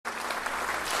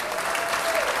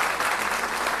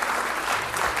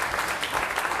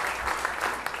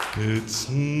It's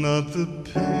not the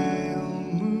pale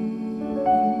moon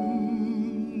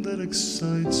that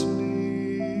excites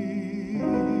me,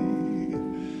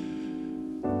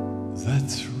 that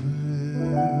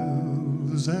thrills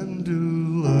and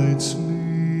delights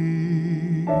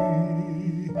me.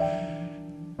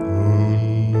 Oh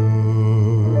no,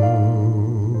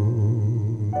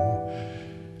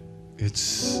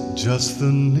 it's just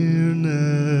the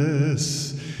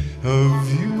nearness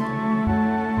of you.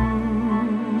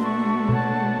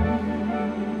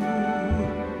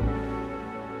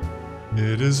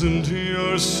 It isn't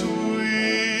your sweet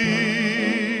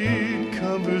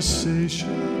conversation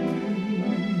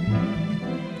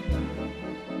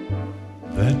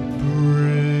that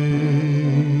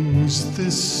brings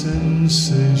this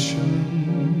sensation.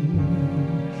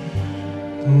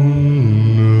 Oh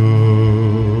no,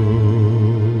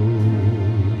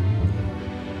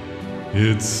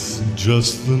 it's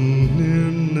just the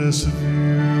nearness of you.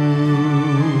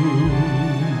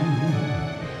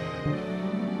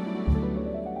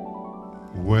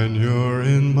 When you're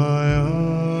in my arms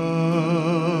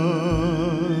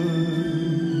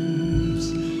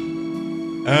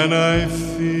and I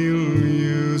feel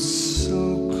you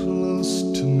so close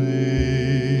to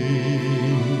me,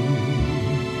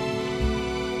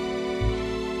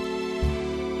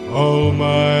 all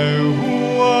my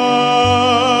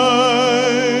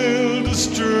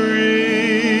wildest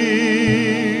dreams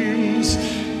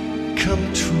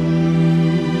come true.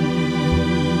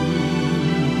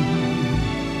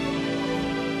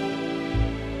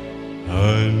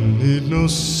 I need no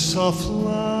soft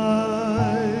lights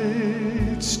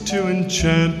to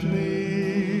enchant me.